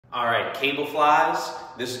All right, cable flies,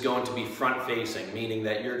 this is going to be front facing, meaning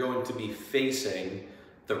that you're going to be facing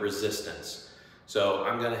the resistance. So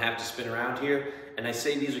I'm gonna have to spin around here, and I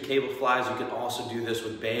say these are cable flies. You can also do this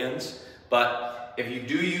with bands, but if you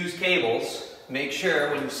do use cables, make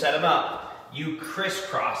sure when you set them up, you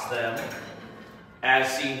crisscross them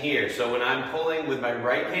as seen here. So when I'm pulling with my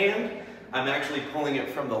right hand, I'm actually pulling it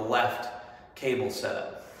from the left cable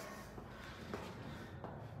setup.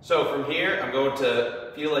 So from here, I'm going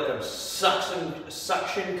to feel like I'm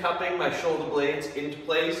suction cupping my shoulder blades into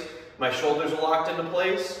place. My shoulders are locked into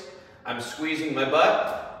place. I'm squeezing my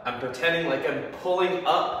butt. I'm pretending like I'm pulling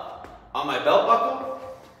up on my belt buckle.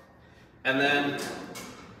 And then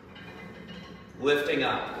lifting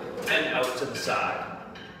up and out to the side.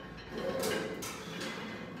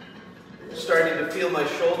 Starting to feel my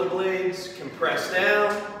shoulder blades compress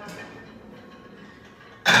down.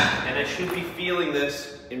 And I should be feeling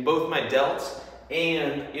this in both my delts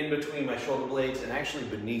and in between my shoulder blades and actually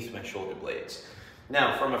beneath my shoulder blades.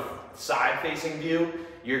 Now, from a side-facing view,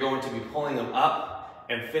 you're going to be pulling them up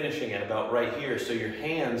and finishing at about right here, so your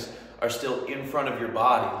hands are still in front of your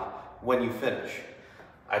body when you finish.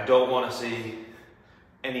 I don't want to see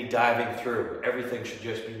any diving through. Everything should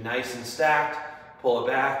just be nice and stacked, pull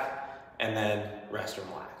it back, and then rest and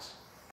relax.